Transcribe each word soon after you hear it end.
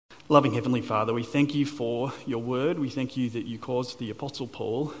Loving Heavenly Father, we thank you for your word. We thank you that you caused the Apostle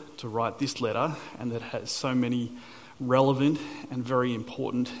Paul to write this letter and that has so many relevant and very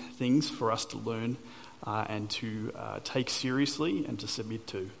important things for us to learn and to take seriously and to submit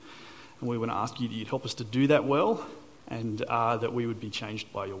to. And we want to ask you that you'd help us to do that well and that we would be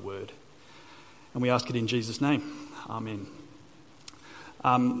changed by your word. And we ask it in Jesus' name. Amen.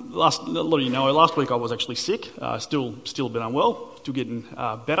 A lot of you know, last week I was actually sick, still a bit unwell, still getting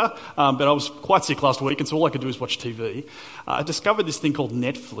better, but I was quite sick last week, and so all I could do is watch TV. I discovered this thing called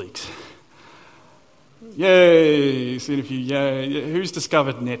Netflix. Yay! Seen a few. Yay! Who's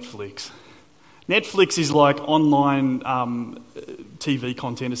discovered Netflix? Netflix is like online TV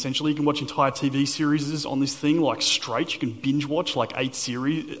content, essentially. You can watch entire TV series on this thing, like straight. You can binge watch like 8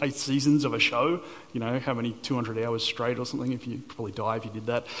 seasons of a show. You know, how many, 200 hours straight or something. If you probably die if you did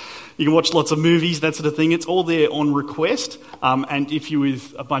that. You can watch lots of movies, that sort of thing. It's all there on request. And if you're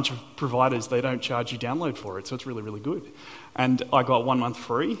with a bunch of providers, they don't charge you download for it. So it's really, really good. And I got 1 month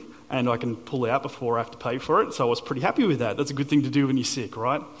free, and I can pull out before I have to pay for it. So I was pretty happy with that. That's a good thing to do when you're sick,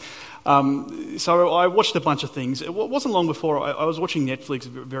 right? So I watched a bunch of things. It wasn't long before I was watching Netflix,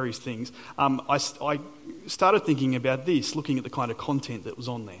 various things. I started thinking about this, looking at the kind of content that was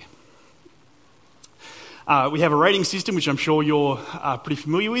on there. We have a rating system, which I'm sure you're pretty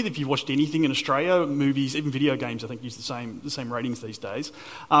familiar with. If you've watched anything in Australia, movies, even video games, I think use the same ratings these days.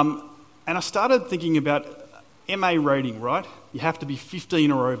 And I started thinking about MA rating, right? You have to be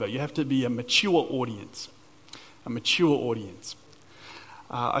 15 or over. You have to be a mature audience.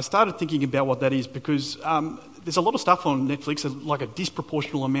 I started thinking about what that is because there's a lot of stuff on Netflix, like a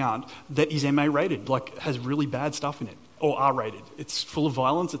disproportional amount, that is MA rated, like has really bad stuff in it, or R rated. It's full of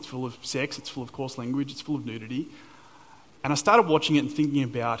violence, it's full of sex, it's full of coarse language, it's full of nudity. And I started watching it and thinking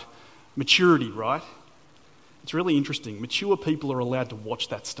about maturity, right? It's really interesting. Mature people are allowed to watch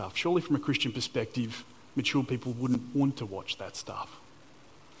that stuff. Surely from a Christian perspective, mature people wouldn't want to watch that stuff.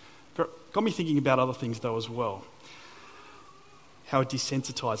 Got me thinking about other things though as well. How it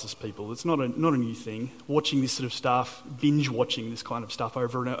desensitizes people. It's not a new thing. Watching this sort of stuff, binge watching this kind of stuff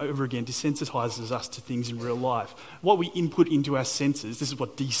over and over again desensitizes us to things in real life. What we input into our senses, this is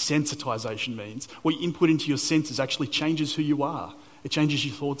what desensitization means. What you input into your senses actually changes who you are. It changes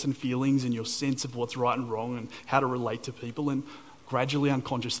your thoughts and feelings and your sense of what's right and wrong and how to relate to people, and gradually,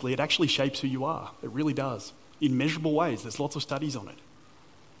 unconsciously, it actually shapes who you are. It really does. In measurable ways. There's lots of studies on it.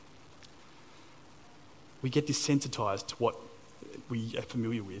 We get desensitized to what we are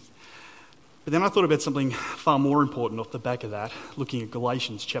familiar with. But then I thought about something far more important off the back of that, looking at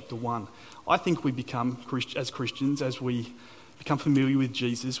Galatians chapter 1. I think we become, as Christians, as we become familiar with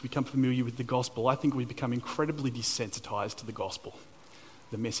Jesus, become familiar with the gospel, I think we become incredibly desensitized to the gospel,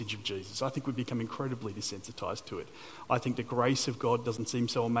 the message of Jesus. I think we become incredibly desensitized to it. I think the grace of God doesn't seem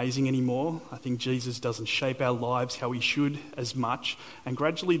so amazing anymore. I think Jesus doesn't shape our lives how he should as much. And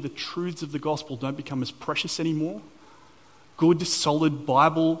gradually the truths of the gospel don't become as precious anymore. Good, solid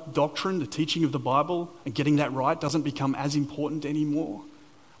Bible doctrine, the teaching of the Bible, and getting that right doesn't become as important anymore.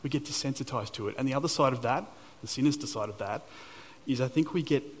 We get desensitized to it. And the other side of that, the sinister side of that, is I think we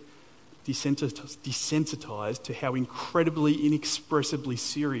get desensitized to how incredibly, inexpressibly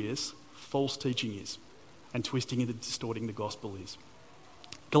serious false teaching is, and twisting and distorting the gospel is.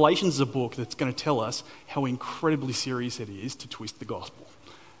 Galatians is a book that's going to tell us how incredibly serious it is to twist the gospel,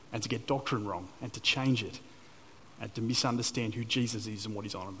 and to get doctrine wrong, and to change it, and to misunderstand who Jesus is and what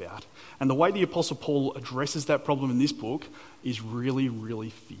he's on about. And the way the Apostle Paul addresses that problem in this book is really, really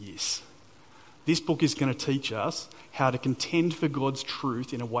fierce. This book is going to teach us how to contend for God's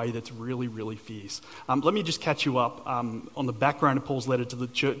truth in a way that's really, really fierce. Let me just catch you up on the background of Paul's letter to the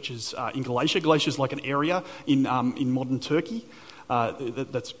churches in Galatia. Galatia is like an area in modern Turkey.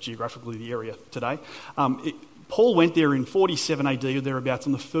 That's geographically the area today. Paul went there in 47 AD or thereabouts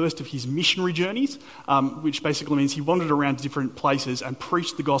on the first of his missionary journeys, which basically means he wandered around to different places and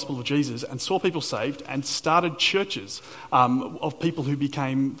preached the gospel of Jesus and saw people saved and started churches of people who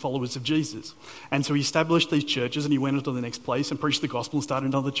became followers of Jesus. And so he established these churches and he went on to the next place and preached the gospel and started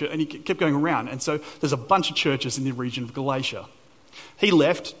another church, and he kept going around. And so there's a bunch of churches in the region of Galatia. He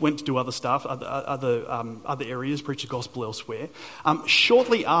left, went to do other stuff, other areas, preach the gospel elsewhere.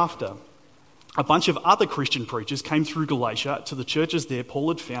 Shortly after, a bunch of other Christian preachers came through Galatia to the churches there Paul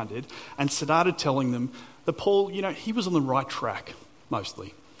had founded and started telling them that Paul, he was on the right track,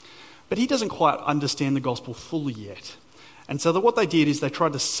 mostly. But he doesn't quite understand the gospel fully yet. And so what they did is they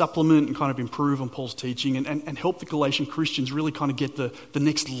tried to supplement and kind of improve on Paul's teaching and help the Galatian Christians really kind of get the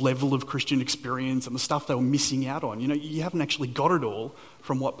next level of Christian experience and the stuff they were missing out on. You haven't actually got it all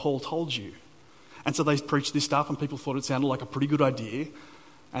from what Paul told you. And so they preached this stuff and people thought it sounded like a pretty good idea.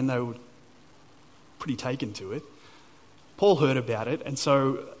 and they were pretty taken to it. Paul heard about it, and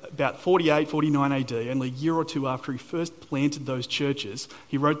so about 48, 49 AD, only a year or two after he first planted those churches,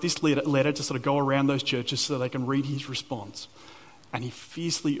 he wrote this letter to sort of go around those churches so they can read his response. And he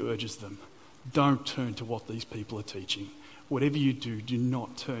fiercely urges them, don't turn to what these people are teaching. Whatever you do, do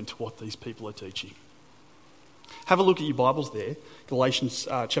not turn to what these people are teaching. Have a look at your Bibles there, Galatians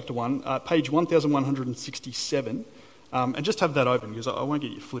chapter 1, page 1167. And just have that open, because I won't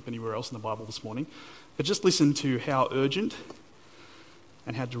get you to flip anywhere else in the Bible this morning. But just listen to how urgent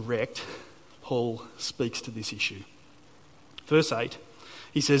and how direct Paul speaks to this issue. Verse 8,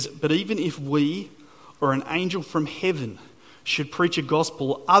 he says, "But even if we or an angel from heaven should preach a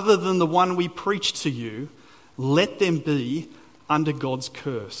gospel other than the one we preach to you, let them be under God's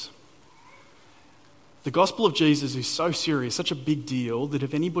curse." The gospel of Jesus is so serious, such a big deal, that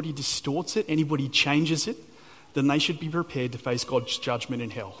if anybody distorts it, anybody changes it, then they should be prepared to face God's judgment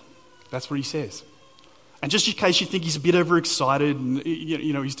in hell. That's what he says. And just in case you think he's a bit overexcited and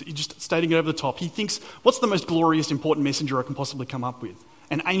he's just stating it over the top, he thinks, what's the most glorious, important messenger I can possibly come up with?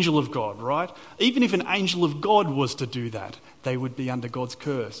 An angel of God, right? Even if an angel of God was to do that, they would be under God's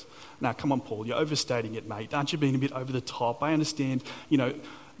curse. Now, come on, Paul, you're overstating it, mate. Aren't you being a bit over the top? I understand,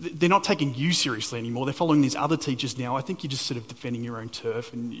 they're not taking you seriously anymore. They're following these other teachers now. I think you're just sort of defending your own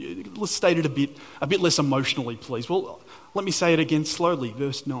turf. And let's state it a bit less emotionally, please. Well, let me say it again slowly.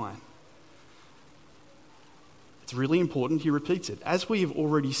 Verse 9. It's really important. He repeats it. As we have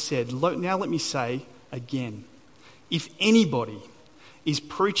already said, now let me say again. If anybody is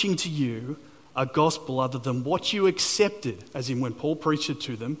preaching to you a gospel other than what you accepted, as in when Paul preached it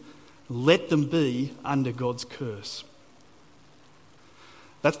to them, let them be under God's curse.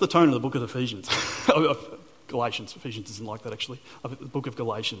 That's the tone of the book of Ephesians, of Galatians. Ephesians isn't like that, actually. Of the book of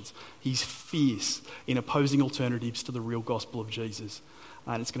Galatians. He's fierce in opposing alternatives to the real gospel of Jesus.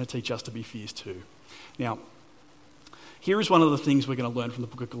 And it's going to teach us to be fierce too. Now, here is one of the things we're going to learn from the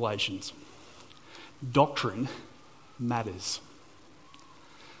book of Galatians. Doctrine matters.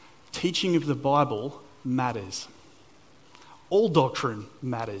 Teaching of the Bible matters. All doctrine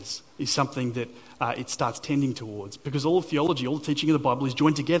matters is something that it starts tending towards, because all of theology, all the teaching of the Bible is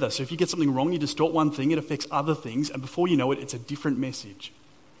joined together. So if you get something wrong, you distort one thing, it affects other things, and before you know it, it's a different message.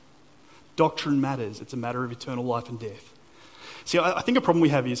 Doctrine matters. It's a matter of eternal life and death. See, I think a problem we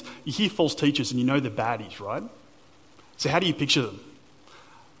have is you hear false teachers and you know they're baddies, right? So how do you picture them?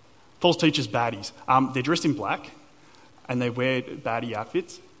 False teachers, baddies. They're dressed in black and they wear baddie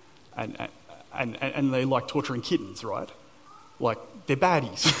outfits and they like torturing kittens, right? Like, they're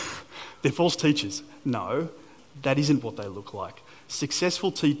baddies. They're false teachers. No, that isn't what they look like.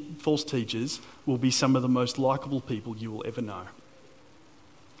 Successful false teachers will be some of the most likeable people you will ever know.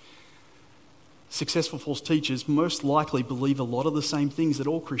 Successful false teachers most likely believe a lot of the same things that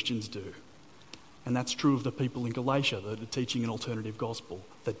all Christians do. And that's true of the people in Galatia that are teaching an alternative gospel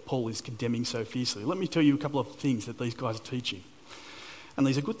that Paul is condemning so fiercely. Let me tell you a couple of things that these guys are teaching. And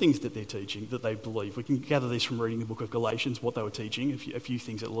these are good things that they're teaching, that they believe. We can gather this from reading the book of Galatians, what they were teaching, a few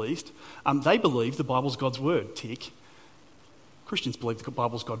things at least. They believe the Bible's God's word, tick. Christians believe the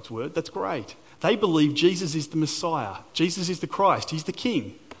Bible's God's word, that's great. They believe Jesus is the Messiah. Jesus is the Christ, he's the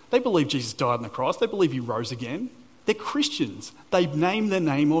King. They believe Jesus died on the cross, they believe he rose again. They're Christians. They name the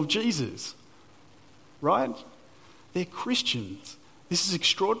name of Jesus. Right? They're Christians. This is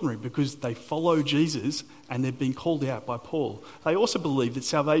extraordinary because they follow Jesus and they're being called out by Paul. They also believe that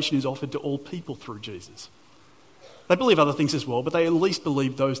salvation is offered to all people through Jesus. They believe other things as well, but they at least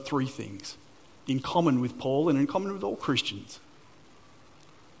believe those three things in common with Paul and in common with all Christians.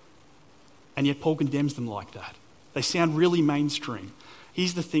 And yet Paul condemns them like that. They sound really mainstream.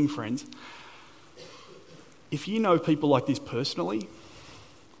 Here's the thing, friends. If you know people like this personally,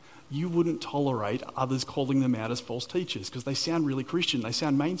 you wouldn't tolerate others calling them out as false teachers because they sound really Christian. They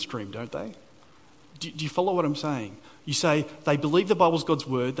sound mainstream, don't they? Do you follow what I'm saying? You say they believe the Bible's God's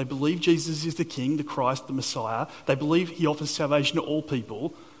word. They believe Jesus is the King, the Christ, the Messiah. They believe he offers salvation to all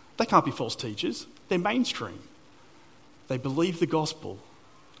people. They can't be false teachers. They're mainstream. They believe the gospel.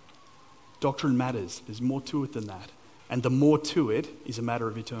 Doctrine matters. There's more to it than that. And the more to it is a matter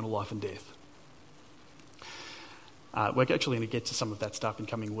of eternal life and death. We're actually going to get to some of that stuff in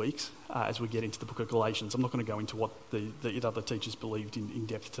coming weeks as we get into the book of Galatians. I'm not going to go into what the other teachers believed in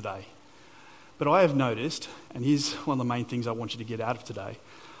depth today. But I have noticed, and here's one of the main things I want you to get out of today,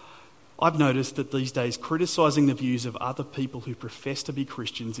 I've noticed that these days criticising the views of other people who profess to be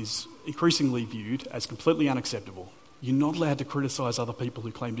Christians is increasingly viewed as completely unacceptable. You're not allowed to criticise other people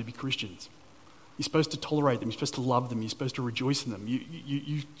who claim to be Christians. You're supposed to tolerate them. You're supposed to love them. You're supposed to rejoice in them.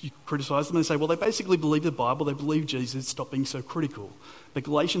 You criticize them and say, well, they basically believe the Bible. They believe Jesus. Stop being so critical. But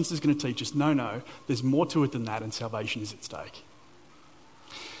Galatians is going to teach us, no, there's more to it than that, and salvation is at stake.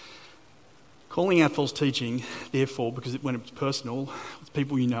 Calling out false teaching, therefore, because when it's personal, with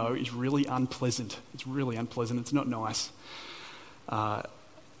people you know, is really unpleasant. It's really unpleasant. It's not nice. But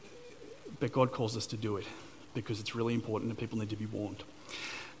God calls us to do it because it's really important and people need to be warned.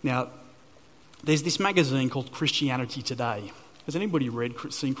 Now, there's this magazine called Christianity Today. Has anybody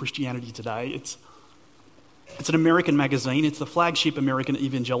seen Christianity Today? It's an American magazine. It's the flagship American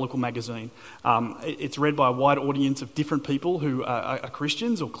evangelical magazine. It's read by a wide audience of different people who are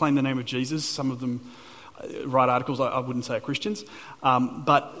Christians or claim the name of Jesus. Some of them write articles I wouldn't say are Christians.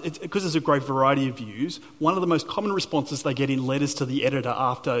 But because there's a great variety of views, one of the most common responses they get in letters to the editor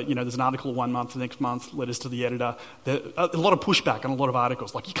after, there's an article 1 month, the next month, letters to the editor, a lot of pushback on a lot of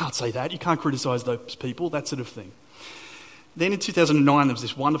articles, like, you can't say that, you can't criticise those people, that sort of thing. Then in 2009, there was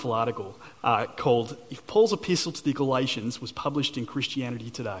this wonderful article called If Paul's Epistle to the Galatians was published in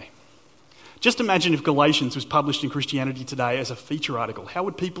Christianity Today. Just imagine if Galatians was published in Christianity Today as a feature article. How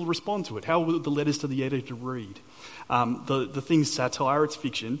would people respond to it? How would the letters to the editor read? The thing's satire, it's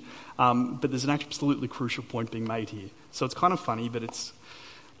fiction, but there's an absolutely crucial point being made here. So it's kind of funny, but it's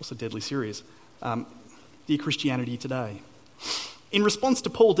also deadly serious. Dear Christianity Today. In response to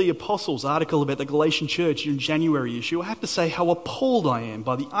Paul D. Apostle's article about the Galatian church in January issue, I have to say how appalled I am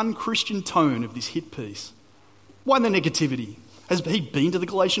by the unchristian tone of this hit piece. Why the negativity? Has he been to the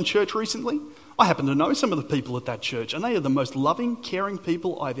Galatian church recently? I happen to know some of the people at that church, and they are the most loving, caring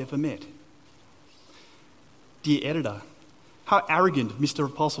people I've ever met. Dear editor, how arrogant of Mr.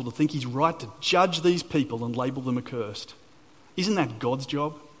 Apostle to think he's right to judge these people and label them accursed. Isn't that God's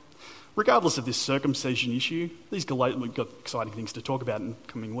job? Regardless of this circumcision issue, we've got exciting things to talk about in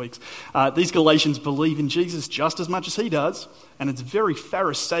coming weeks. These Galatians believe in Jesus just as much as he does, and it's very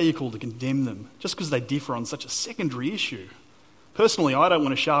pharisaical to condemn them just because they differ on such a secondary issue. Personally, I don't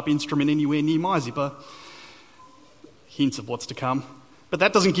want a sharp instrument anywhere near my zipper. Hints of what's to come. But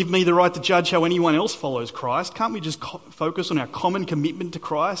that doesn't give me the right to judge how anyone else follows Christ. Can't we just focus on our common commitment to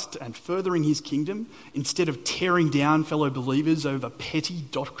Christ and furthering his kingdom instead of tearing down fellow believers over petty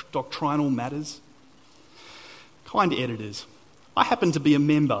doctrinal matters? Kind editors, I happen to be a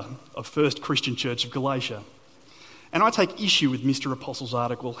member of First Christian Church of Galatia, and I take issue with Mr. Apostle's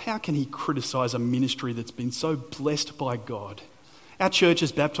article. How can he criticise a ministry that's been so blessed by God? Our church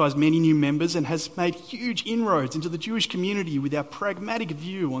has baptised many new members and has made huge inroads into the Jewish community with our pragmatic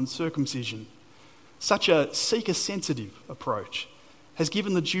view on circumcision. Such a seeker-sensitive approach has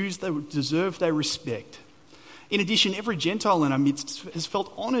given the Jews they deserve their respect. In addition, every Gentile in our midst has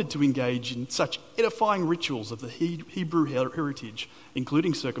felt honoured to engage in such edifying rituals of the Hebrew heritage,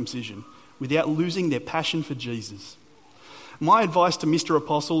 including circumcision, without losing their passion for Jesus. My advice to Mr.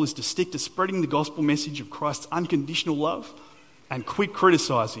 Apostle is to stick to spreading the gospel message of Christ's unconditional love and quit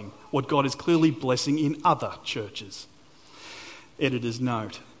criticising what God is clearly blessing in other churches. Editor's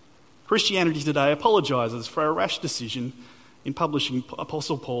note. Christianity Today apologises for our rash decision in publishing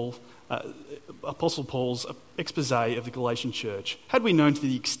Apostle Paul's expose of the Galatian church. Had we known to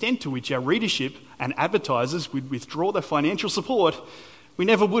the extent to which our readership and advertisers would withdraw their financial support, we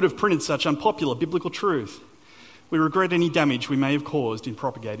never would have printed such unpopular biblical truth. We regret any damage we may have caused in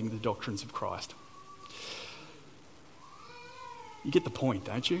propagating the doctrines of Christ. You get the point,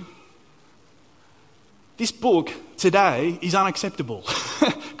 don't you? This book today is unacceptable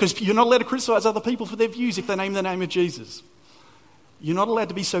because you're not allowed to criticise other people for their views if they name the name of Jesus. You're not allowed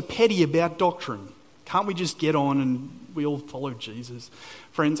to be so petty about doctrine. Can't we just get on and we all follow Jesus?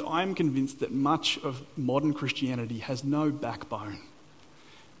 Friends, I'm convinced that much of modern Christianity has no backbone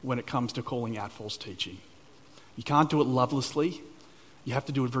when it comes to calling out false teaching. You can't do it lovelessly. You have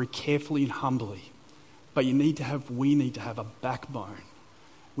to do it very carefully and humbly. But we need to have a backbone.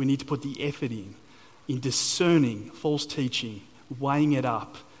 We need to put the effort in discerning false teaching, weighing it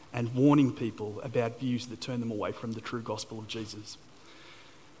up, and warning people about views that turn them away from the true gospel of Jesus.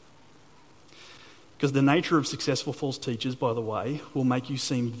 Because the nature of successful false teachers, by the way, will make you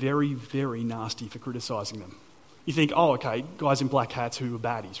seem very, very nasty for criticising them. You think, oh, okay, guys in black hats who are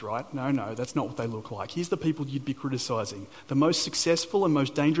baddies, right? No, that's not what they look like. Here's the people you'd be criticising. The most successful and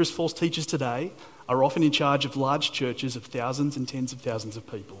most dangerous false teachers today are often in charge of large churches of thousands and tens of thousands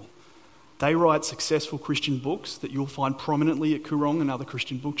of people. They write successful Christian books that you'll find prominently at Koorong and other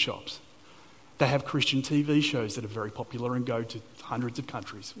Christian bookshops. They have Christian TV shows that are very popular and go to hundreds of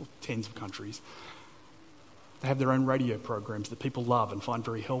countries, or tens of countries. They have their own radio programs that people love and find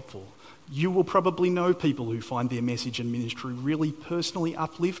very helpful. You will probably know people who find their message and ministry really personally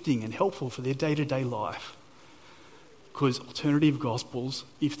uplifting and helpful for their day-to-day life. Because alternative gospels,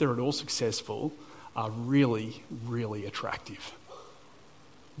 if they're at all successful, are really, really attractive.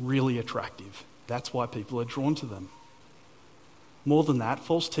 Really attractive. That's why people are drawn to them. More than that,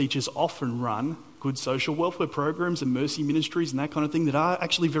 false teachers often run good social welfare programs and mercy ministries and that kind of thing that are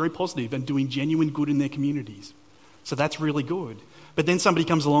actually very positive and doing genuine good in their communities. So that's really good. But then somebody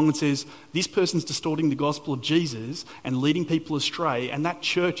comes along and says, this person's distorting the gospel of Jesus and leading people astray, and that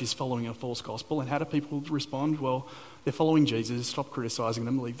church is following a false gospel. And how do people respond? Well, they're following Jesus. Stop criticising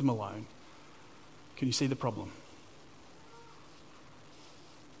them. Leave them alone. Can you see the problem?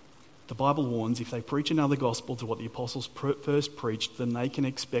 The Bible warns if they preach another gospel to what the apostles first preached, then they can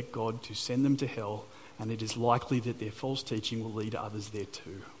expect God to send them to hell, and it is likely that their false teaching will lead others there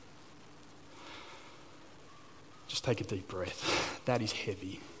too. Just take a deep breath. That is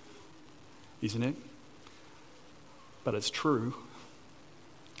heavy, isn't it? But it's true.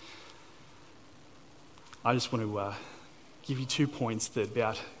 I just want to give you 2 points that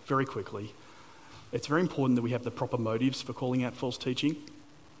about very quickly. It's very important that we have the proper motives for calling out false teaching.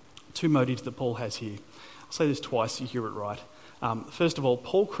 2 motives that Paul has here. I'll say this twice, you hear it right. First of all,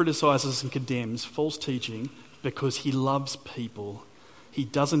 Paul criticises and condemns false teaching because he loves people. He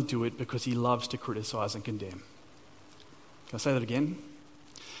doesn't do it because he loves to criticise and condemn. Can I say that again?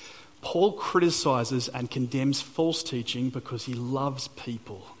 Paul criticises and condemns false teaching because he loves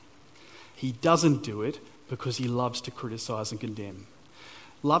people. He doesn't do it because he loves to criticise and condemn.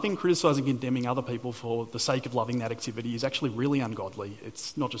 Loving, criticising, condemning other people for the sake of loving that activity is actually really ungodly.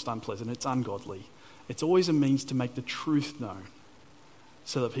 It's not just unpleasant, it's ungodly. It's always a means to make the truth known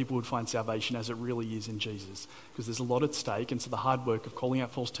so that people would find salvation as it really is in Jesus. Because there's a lot at stake, and so the hard work of calling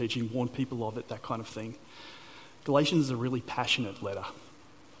out false teaching, warn people of it, that kind of thing. Galatians is a really passionate letter.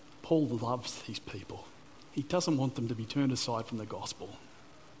 Paul loves these people. He doesn't want them to be turned aside from the gospel.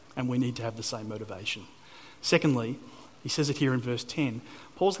 And we need to have the same motivation. Secondly, he says it here in verse 10.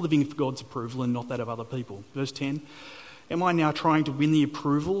 Paul's living for God's approval and not that of other people. Verse 10, am I now trying to win the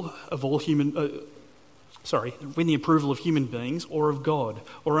approval of human beings or of God?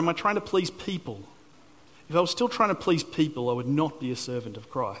 Or am I trying to please people? If I was still trying to please people, I would not be a servant of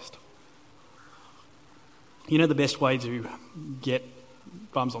Christ. You know the best way to get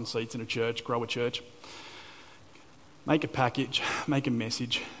bums on seats in a church, grow a church? Make a package, make a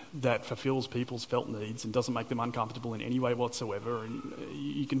message that fulfills people's felt needs and doesn't make them uncomfortable in any way whatsoever, and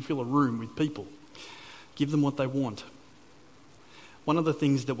you can fill a room with people. Give them what they want. One of the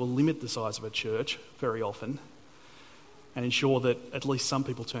things that will limit the size of a church very often and ensure that at least some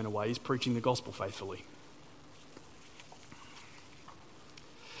people turn away is preaching the gospel faithfully.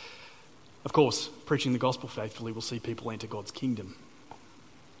 Of course, preaching the gospel faithfully will see people enter God's kingdom.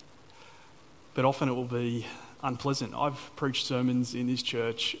 But often it will be unpleasant. I've preached sermons in this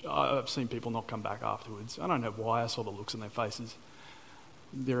church. I've seen people not come back afterwards. I don't know why. I saw the looks on their faces.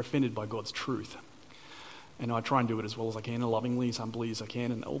 They're offended by God's truth. And I try and do it as well as I can, lovingly, as humbly as I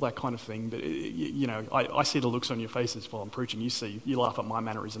can, and all that kind of thing. But, I see the looks on your faces while I'm preaching. You laugh at my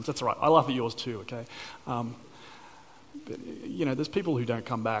mannerisms. That's all right. I laugh at yours too, okay? But, there's people who don't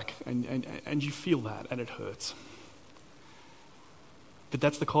come back, and you feel that, and it hurts. But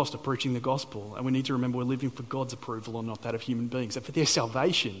that's the cost of preaching the gospel. And we need to remember we're living for God's approval and not that of human beings, and for their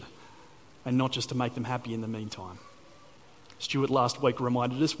salvation, and not just to make them happy in the meantime. Stuart last week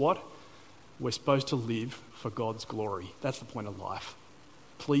reminded us what? We're supposed to live for God's glory. That's the point of life.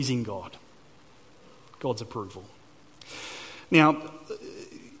 Pleasing God. God's approval. Now,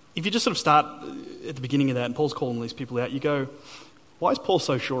 if you just sort of start at the beginning of that, and Paul's calling these people out, you go, why is Paul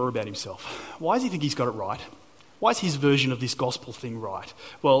so sure about himself? Why does he think he's got it right? Why is his version of this gospel thing right?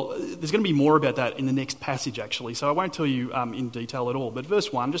 Well, there's going to be more about that in the next passage, actually, so I won't tell you in detail at all. But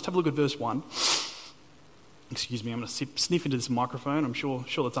verse 1, just have a look at verse 1. Excuse me, I'm going to sniff into this microphone. I'm sure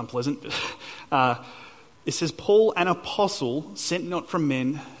that's unpleasant. It says, Paul, an apostle, sent not from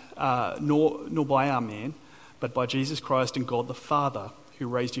men, nor by our man, but by Jesus Christ and God the Father, who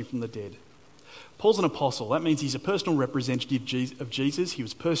raised him from the dead. Paul's an apostle. That means he's a personal representative of Jesus. He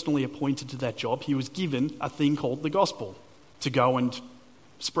was personally appointed to that job. He was given a thing called the gospel to go and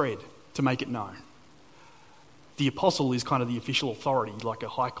spread, to make it known. The apostle is kind of the official authority, like a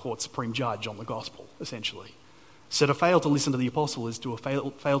high court supreme judge on the gospel, essentially. So to fail to listen to the apostle is to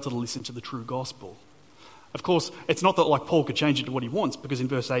fail to listen to the true gospel. Of course, it's not that like Paul could change it to what he wants, because in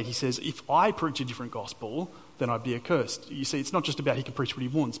verse 8 he says, if I preach a different gospel, then I'd be accursed. You see, it's not just about he can preach what he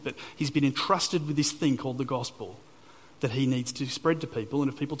wants, but he's been entrusted with this thing called the gospel that he needs to spread to people, and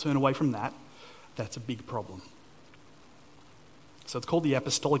if people turn away from that, that's a big problem. So it's called the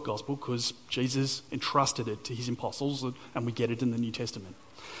apostolic gospel because Jesus entrusted it to his apostles, and we get it in the New Testament.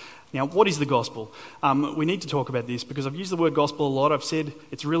 Now, what is the gospel? We need to talk about this because I've used the word gospel a lot. I've said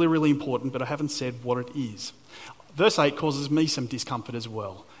it's really, really important, but I haven't said what it is. Verse 8 causes me some discomfort as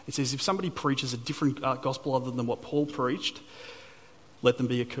well. It says, if somebody preaches a different gospel other than what Paul preached, let them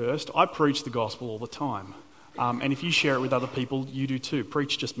be accursed. I preach the gospel all the time. And if you share it with other people, you do too.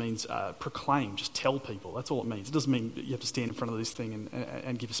 Preach just means proclaim, just tell people. That's all it means. It doesn't mean you have to stand in front of this thing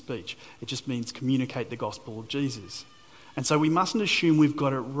and give a speech. It just means communicate the gospel of Jesus. And so we mustn't assume we've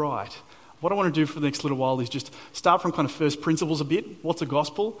got it right. What I want to do for the next little while is just start from kind of first principles a bit. What's a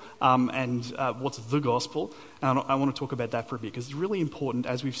gospel and what's the gospel? And I want to talk about that for a bit because it's really important,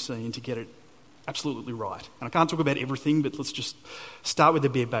 as we've seen, to get it absolutely right. And I can't talk about everything, but let's just start with the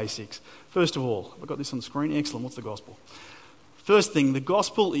bare basics. First of all, I've got this on the screen. Excellent. What's the gospel? First thing, the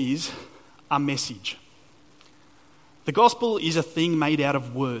gospel is a message. The gospel is a thing made out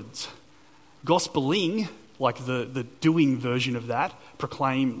of words. Gospeling, like the doing version of that,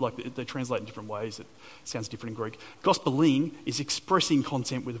 proclaim, like they translate in different ways. It sounds different in Greek. Gospeling is expressing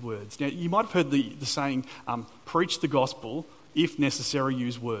content with words. Now, you might have heard the saying, preach the gospel, if necessary,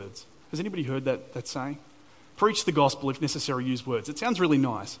 use words. Has anybody heard that saying? Preach the gospel, if necessary, use words. It sounds really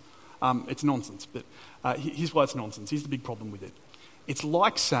nice. It's nonsense, but here's why it's nonsense. Here's the big problem with it. It's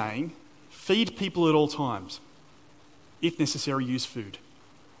like saying, feed people at all times. If necessary, use food.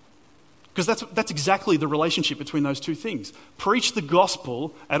 Because that's exactly the relationship between those two things. Preach the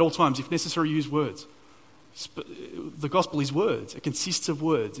gospel at all times. If necessary, use words. The gospel is words. It consists of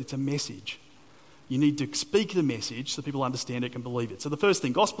words. It's a message. You need to speak the message so people understand it and believe it. So the first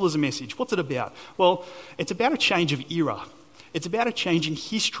thing, gospel is a message. What's it about? Well, it's about a change of era. It's about a change in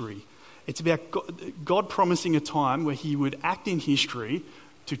history. It's about God promising a time where he would act in history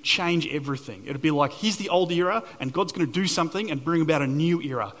to change everything. It'd be like, here's the old era, and God's going to do something and bring about a new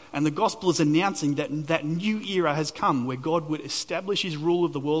era. And the gospel is announcing that that new era has come, where God would establish his rule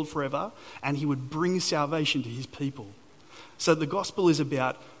of the world forever, and he would bring salvation to his people. So the gospel is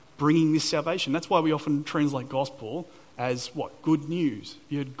about bringing this salvation. That's why we often translate gospel as what? Good news.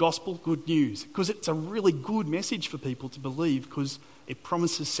 You heard gospel, good news. Because it's a really good message for people to believe, because it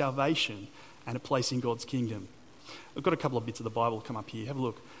promises salvation and a place in God's kingdom. I've got a couple of bits of the Bible come up here. Have a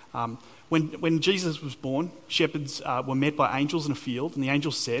look. When Jesus was born, shepherds were met by angels in a field, and the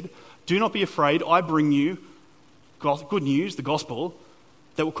angels said, "Do not be afraid, I bring you good news, the gospel,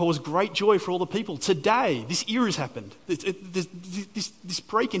 that will cause great joy for all the people." Today, this era has happened. This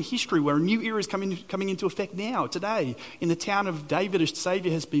break in history where a new era is coming into effect now, today. In the town of David, a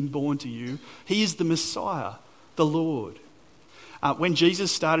Saviour has been born to you. He is the Messiah, the Lord. When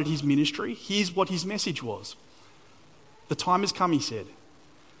Jesus started his ministry, here's what his message was. The time has come, he said.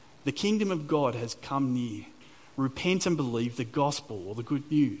 The kingdom of God has come near. Repent and believe the gospel, or the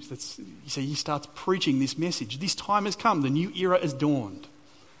good news. He starts preaching this message. This time has come. The new era has dawned.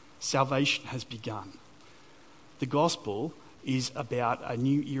 Salvation has begun. The gospel is about a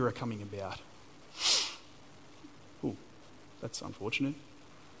new era coming about. Oh, that's unfortunate.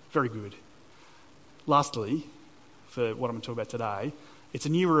 Very good. Lastly, for what I'm going to talk about today, it's a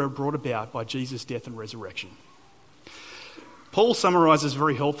new era brought about by Jesus' death and resurrection. Paul summarises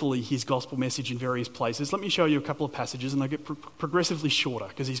very helpfully his gospel message in various places. Let me show you a couple of passages, and they get progressively shorter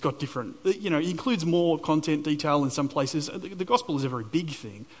because he's got different, he includes more content detail in some places. The gospel is a very big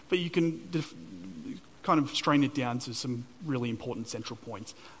thing, but you can kind of strain it down to some really important central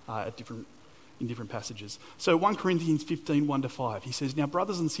points in different passages. So 1 Corinthians 15, 1-5, he says, "Now,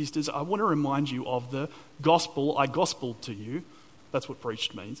 brothers and sisters, I want to remind you of the gospel I gospeled to you." That's what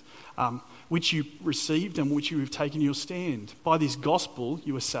preached means. "Which you received and which you have taken your stand. By this gospel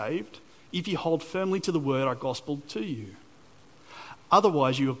you are saved, if you hold firmly to the word I gospeled to you.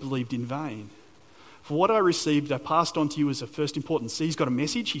 Otherwise you have believed in vain. For what I received I passed on to you as of first importance." See, he's got a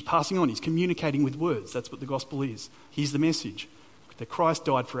message, he's passing on, he's communicating with words. That's what the gospel is. Here's the message. That Christ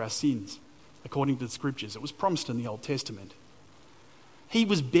died for our sins, according to the scriptures. It was promised in the Old Testament. He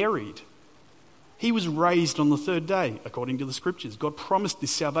was buried. He was raised on the third day, according to the scriptures. God promised this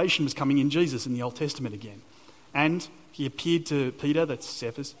salvation was coming in Jesus in the Old Testament again. And he appeared to Peter, that's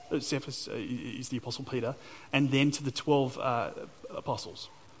Cephas is the Apostle Peter, and then to the 12 apostles.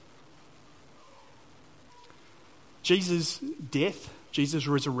 Jesus' death, Jesus'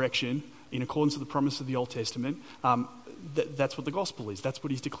 resurrection, in accordance with the promise of the Old Testament, that's what the gospel is. That's what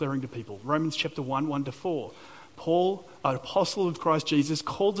he's declaring to people. Romans chapter 1, 1-4. Paul, an apostle of Christ Jesus,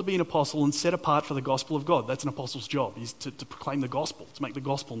 called to be an apostle and set apart for the gospel of God. That's an apostle's job, is to proclaim the gospel, to make the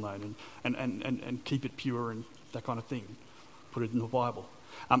gospel known and keep it pure and that kind of thing. Put it in the Bible.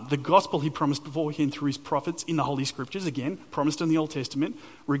 The gospel he promised beforehand through his prophets in the Holy Scriptures, again, promised in the Old Testament,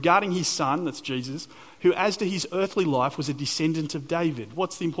 regarding his son, that's Jesus, who as to his earthly life was a descendant of David.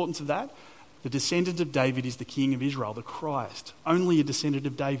 What's the importance of that? The descendant of David is the King of Israel, the Christ. Only a descendant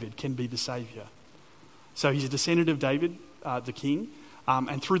of David can be the Saviour. So he's a descendant of David, the King,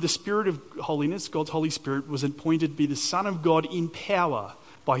 and through the Spirit of holiness, God's Holy Spirit was appointed to be the Son of God in power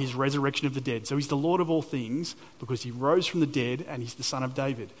by his resurrection of the dead. So he's the Lord of all things because he rose from the dead and he's the Son of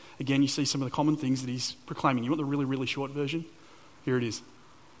David. Again, you see some of the common things that he's proclaiming. You want the really, really short version? Here it is.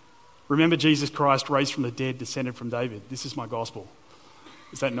 Remember Jesus Christ raised from the dead, descended from David. This is my gospel.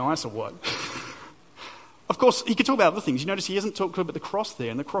 Is that nice or what? Of course, he could talk about other things. You notice he hasn't talked about the cross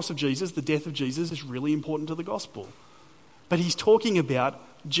there. And the cross of Jesus, the death of Jesus, is really important to the gospel. But he's talking about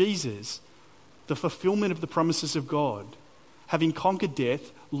Jesus, the fulfillment of the promises of God, having conquered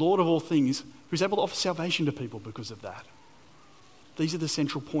death, Lord of all things, who's able to offer salvation to people because of that. These are the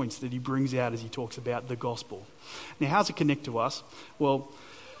central points that he brings out as he talks about the gospel. Now, how does it connect to us? Well,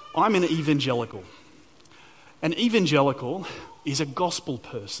 I'm an evangelical. An evangelical is a gospel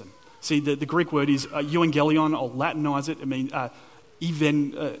person. See, the Greek word is euangelion. I'll Latinize it. I mean,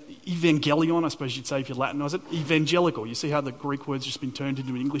 evangelion, I suppose you'd say if you Latinize it. Evangelical. You see how the Greek word's just been turned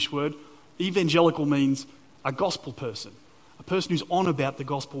into an English word? Evangelical means a gospel person, a person who's on about the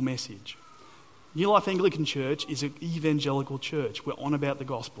gospel message. New Life Anglican Church is an evangelical church. We're on about the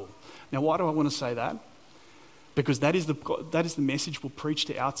gospel. Now, why do I want to say that? Because that is the message we'll preach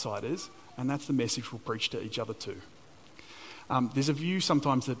to outsiders, and that's the message we'll preach to each other too. There's a view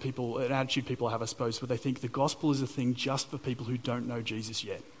sometimes that an attitude people have, I suppose, where they think the gospel is a thing just for people who don't know Jesus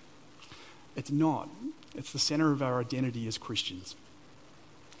yet. It's not. It's the center of our identity as Christians.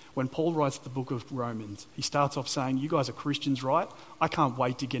 When Paul writes the book of Romans, he starts off saying, you guys are Christians, right? I can't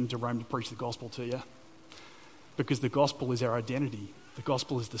wait to get into Rome to preach the gospel to you. Because the gospel is our identity. The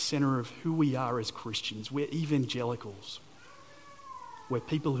gospel is the center of who we are as Christians. We're evangelicals. We're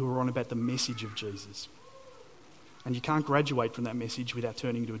people who are on about the message of Jesus. And you can't graduate from that message without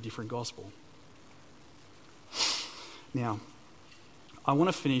turning to a different gospel. Now, I want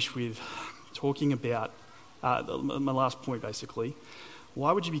to finish with talking about my last point, basically.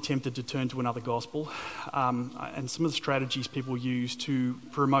 Why would you be tempted to turn to another gospel? And some of the strategies people use to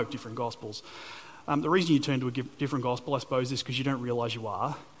promote different gospels. The reason you turn to a different gospel, I suppose, is because you don't realise you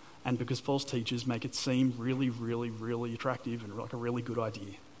are, and because false teachers make it seem really, really, really attractive and like a really good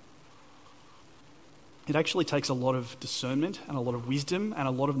idea. It actually takes a lot of discernment and a lot of wisdom and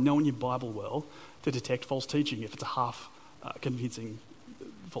a lot of knowing your Bible well to detect false teaching if it's a half convincing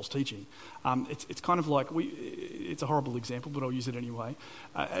false teaching. It's kind of like, it's a horrible example, but I'll use it anyway.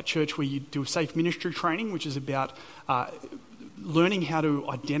 At church we do safe ministry training, which is about learning how to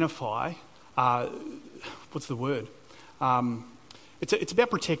identify, what's the word? It's about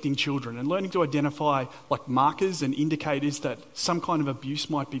protecting children and learning to identify like markers and indicators that some kind of abuse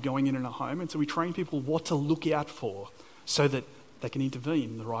might be going in a home. And so we train people what to look out for so that they can intervene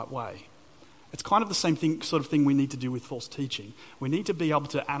in the right way. It's kind of the same sort of thing we need to do with false teaching. We need to be able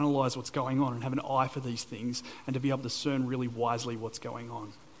to analyse what's going on and have an eye for these things and to be able to discern really wisely what's going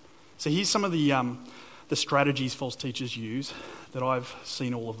on. So here's some of the strategies false teachers use that I've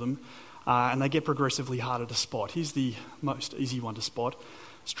seen all of them. And they get progressively harder to spot. Here's the most easy one to spot.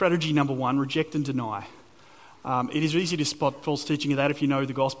 Strategy number 1, reject and deny. It is easy to spot false teaching of that if you know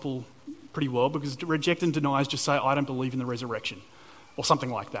the gospel pretty well, because to reject and deny is just say, I don't believe in the resurrection, or something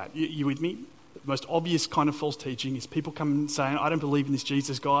like that. You with me? The most obvious kind of false teaching is people come and saying, I don't believe in this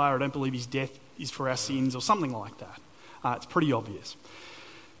Jesus guy, or I don't believe his death is for our sins, or something like that. It's pretty obvious.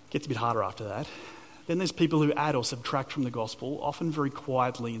 Gets a bit harder after that. Then there's people who add or subtract from the gospel, often very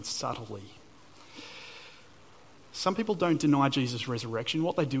quietly and subtly. Some people don't deny Jesus' resurrection.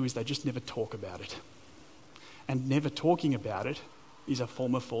 What they do is they just never talk about it. And never talking about it is a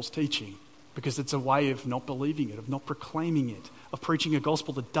form of false teaching, because it's a way of not believing it, of not proclaiming it, of preaching a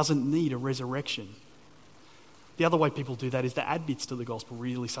gospel that doesn't need a resurrection. The other way people do that is they add bits to the gospel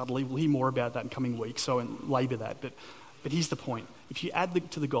really subtly. We'll hear more about that in coming weeks, so I won't labour that. But here's the point. If you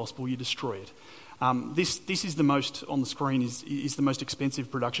add to the gospel, you destroy it. This is the most, on the screen, is the most expensive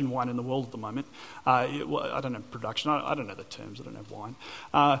production wine in the world at the moment. I don't know production, I don't know the terms, I don't know wine.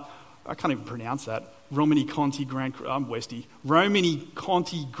 I can't even pronounce that. Romani Conti Grand Cru. I'm Westy. Romani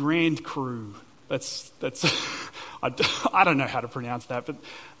Conti Grand Cru. That's I don't know how to pronounce that, but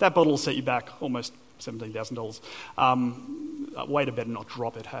that bottle will set you back almost $17,000. Way to better not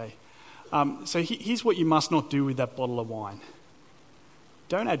drop it, hey. So here's what you must not do with that bottle of wine.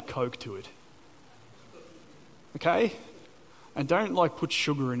 Don't add Coke to it. Okay? And don't put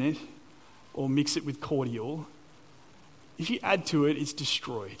sugar in it or mix it with cordial. If you add to it, it's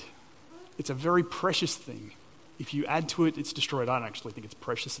destroyed. It's a very precious thing. If you add to it, it's destroyed. I don't actually think it's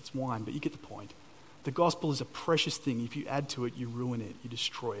precious, it's wine, but you get the point. The gospel is a precious thing. If you add to it, you ruin it, you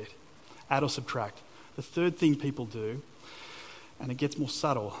destroy it. Add or subtract. The third thing people do, and it gets more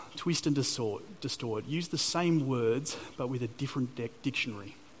subtle, twist and distort. Use the same words, but with a different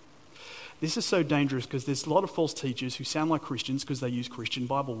dictionary. This is so dangerous because there's a lot of false teachers who sound like Christians because they use Christian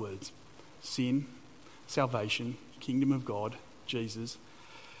Bible words. Sin, salvation, kingdom of God, Jesus.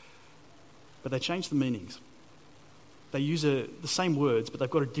 But they change the meanings. They use the same words, but they've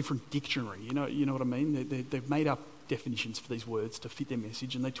got a different dictionary. You know what I mean? They've made up definitions for these words to fit their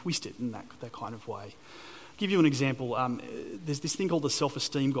message, and they twist it in that kind of way. I'll give you an example. There's this thing called the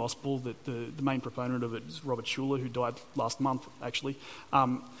self-esteem gospel that the main proponent of it is Robert Schuller, who died last month, actually.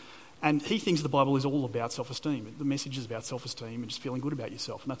 And he thinks the Bible is all about self-esteem. The message is about self-esteem and just feeling good about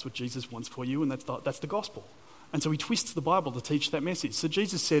yourself, and that's what Jesus wants for you, and that's the gospel. And so he twists the Bible to teach that message. So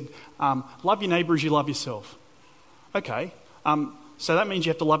Jesus said, love your neighbour as you love yourself. Okay, so that means you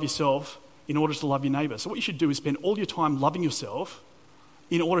have to love yourself in order to love your neighbour. So what you should do is spend all your time loving yourself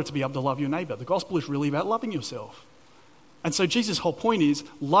in order to be able to love your neighbour. The gospel is really about loving yourself. And so Jesus' whole point is,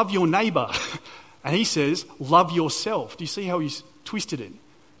 love your neighbour. And he says, love yourself. Do you see how he's twisted it?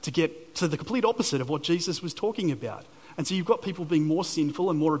 To get to the complete opposite of what Jesus was talking about. And so you've got people being more sinful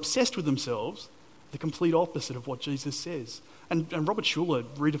and more obsessed with themselves, the complete opposite of what Jesus says. And Robert Schuller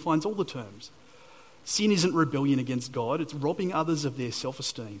redefines all the terms. Sin isn't rebellion against God, it's robbing others of their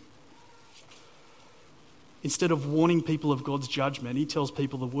self-esteem. Instead of warning people of God's judgment, he tells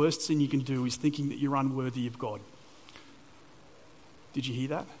people the worst sin you can do is thinking that you're unworthy of God. Did you hear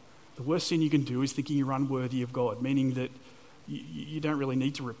that? The worst sin you can do is thinking you're unworthy of God, meaning that you don't really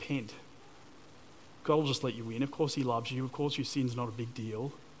need to repent. God will just let you in. Of course he loves you. Of course your sin's not a big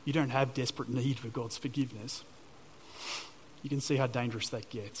deal. You don't have desperate need for God's forgiveness. You can see how dangerous that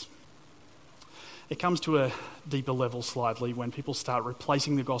gets. It comes to a deeper level slightly when people start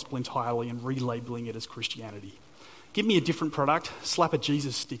replacing the gospel entirely and relabeling it as Christianity. Give me a different product, slap a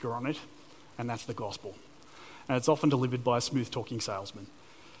Jesus sticker on it, and that's the gospel. And it's often delivered by a smooth-talking salesman.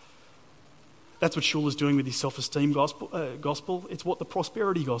 That's what Schuller's doing with his self-esteem gospel. It's what the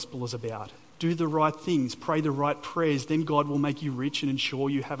prosperity gospel is about. Do the right things, pray the right prayers, then God will make you rich and ensure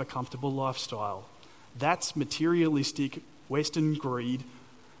you have a comfortable lifestyle. That's materialistic Western greed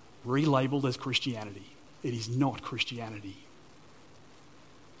relabeled as Christianity. It is not Christianity.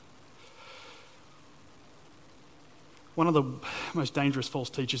 One of the most dangerous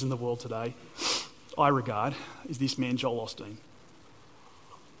false teachers in the world today, I regard, is this man, Joel Osteen.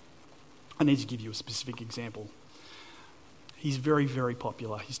 I need to give you a specific example. He's very, very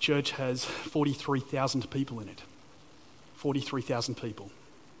popular. His church has 43,000 people in it. 43,000 people.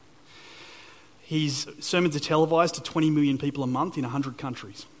 His sermons are televised to 20 million people a month in 100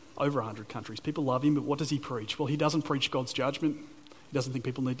 countries. Over 100 countries. People love him, but what does he preach? Well, he doesn't preach God's judgment. He doesn't think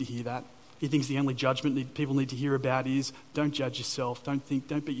people need to hear that. He thinks the only judgment people need to hear about is don't judge yourself, don't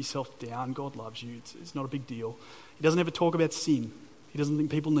beat yourself down, God loves you, it's not a big deal. He doesn't ever talk about sin. He doesn't think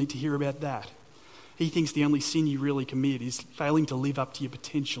people need to hear about that. He thinks the only sin you really commit is failing to live up to your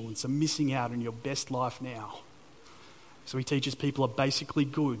potential and so missing out on your best life now. So he teaches people are basically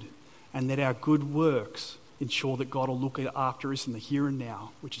good and that our good works ensure that God will look after us in the here and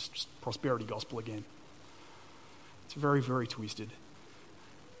now, which is just prosperity gospel again. It's very, very twisted.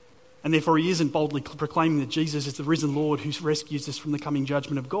 And therefore he isn't boldly proclaiming that Jesus is the risen Lord who rescues us from the coming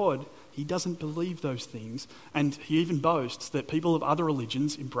judgment of God. He doesn't believe those things. And he even boasts that people of other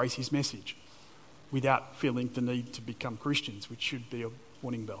religions embrace his message without feeling the need to become Christians, which should be a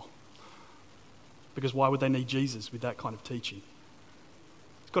warning bell. Because why would they need Jesus with that kind of teaching?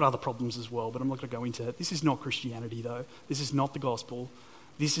 It's got other problems as well, but I'm not going to go into it. This is not Christianity, though. This is not the gospel.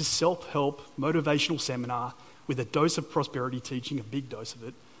 This is self-help, motivational seminar with a dose of prosperity teaching, a big dose of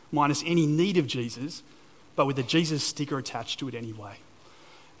it, minus any need of Jesus, but with a Jesus sticker attached to it anyway.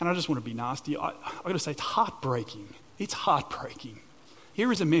 And I just want to be nasty. I've got to say, it's heartbreaking. It's heartbreaking.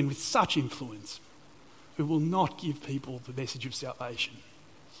 Here is a man with such influence who will not give people the message of salvation.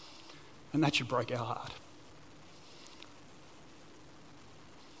 And that should break our heart.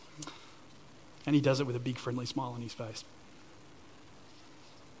 And he does it with a big friendly smile on his face.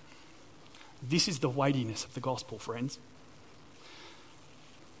 This is the weightiness of the gospel, friends.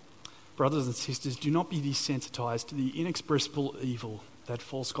 Brothers and sisters, do not be desensitized to the inexpressible evil that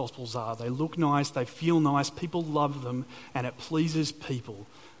false gospels are. They look nice, they feel nice, people love them, and it pleases people.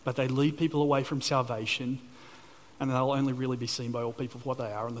 But they lead people away from salvation, and they'll only really be seen by all people for what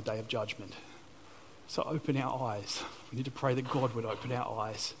they are on the day of judgment. So open our eyes. We need to pray that God would open our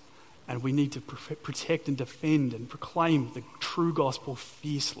eyes And we need to protect and defend and proclaim the true gospel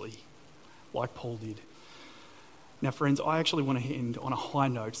fiercely, like Paul did. Now, friends, I actually want to end on a high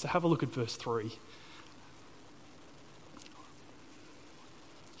note. So have a look at verse 3.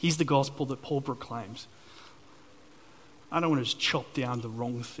 Here's the gospel that Paul proclaims. I don't want to just chop down the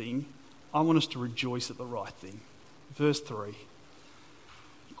wrong thing. I want us to rejoice at the right thing. Verse 3.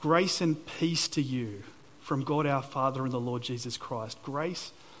 Grace and peace to you from God our Father and the Lord Jesus Christ.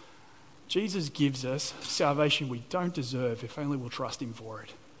 Grace, Jesus gives us salvation we don't deserve if only we'll trust him for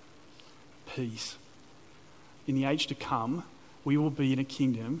it. Peace. In the age to come, we will be in a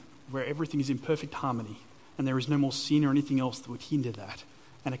kingdom where everything is in perfect harmony and there is no more sin or anything else that would hinder that.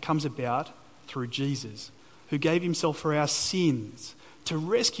 And it comes about through Jesus, who gave himself for our sins to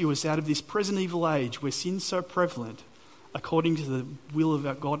rescue us out of this present evil age where sin's so prevalent, according to the will of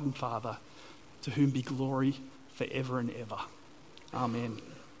our God and Father, to whom be glory forever and ever. Amen.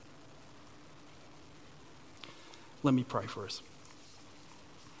 Let me pray for us.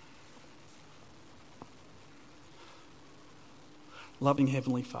 Loving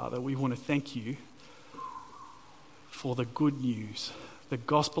Heavenly Father, we want to thank you for the good news, the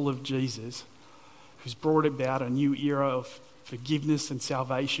gospel of Jesus, who's brought about a new era of forgiveness and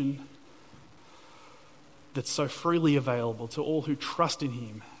salvation that's so freely available to all who trust in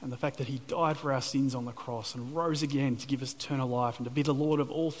him, and the fact that he died for our sins on the cross and rose again to give us eternal life and to be the Lord of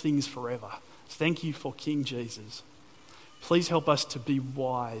all things forever. Thank you for King Jesus. Please help us to be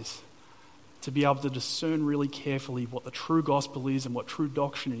wise, to be able to discern really carefully what the true gospel is and what true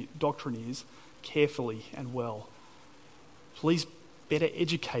doctrine is, carefully and well. Please better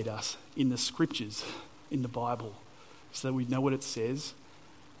educate us in the scriptures, in the Bible, so that we know what it says,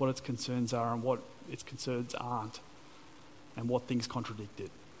 what its concerns are and what its concerns aren't, and what things contradict it.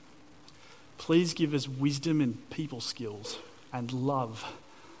 Please give us wisdom and people skills and love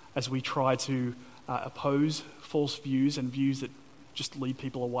as we try to oppose false views and views that just lead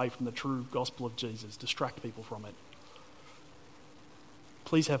people away from the true gospel of Jesus, distract people from it.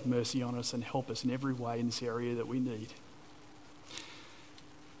 Please have mercy on us and help us in every way in this area that we need.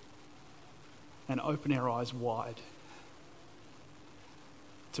 And open our eyes wide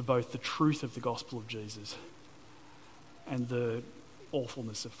to both the truth of the gospel of Jesus and the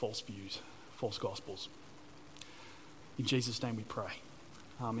awfulness of false views, false gospels. In Jesus' name we pray.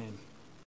 Amen.